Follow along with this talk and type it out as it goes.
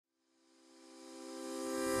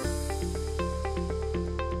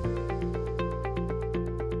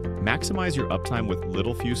Maximize your uptime with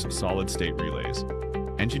LITTELFUSE solid-state relays.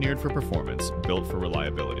 Engineered for performance, built for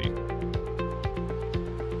reliability.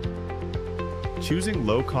 Choosing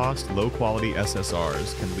low-cost, low-quality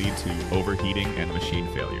SSRs can lead to overheating and machine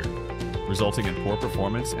failure, resulting in poor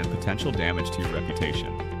performance and potential damage to your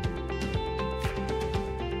reputation.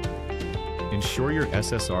 Ensure your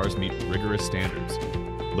SSRs meet rigorous standards.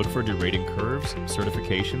 Look for derating curves,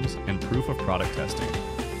 certifications, and proof of product testing.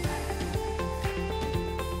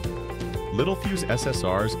 LITTELFUSE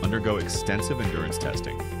SSRs undergo extensive endurance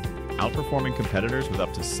testing, outperforming competitors with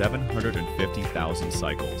up to 750,000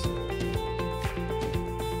 cycles.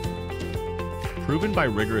 Proven by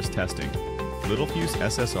rigorous testing, LITTELFUSE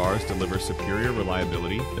SSRs deliver superior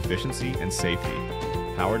reliability, efficiency, and safety,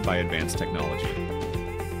 powered by advanced technology.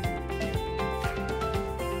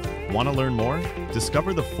 Want to learn more?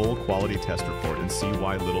 Discover the full quality test report and see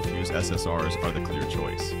why LITTELFUSE SSRs are the clear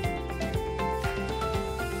choice.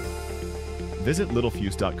 Visit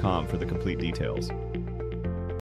littlefuse.com for the complete details.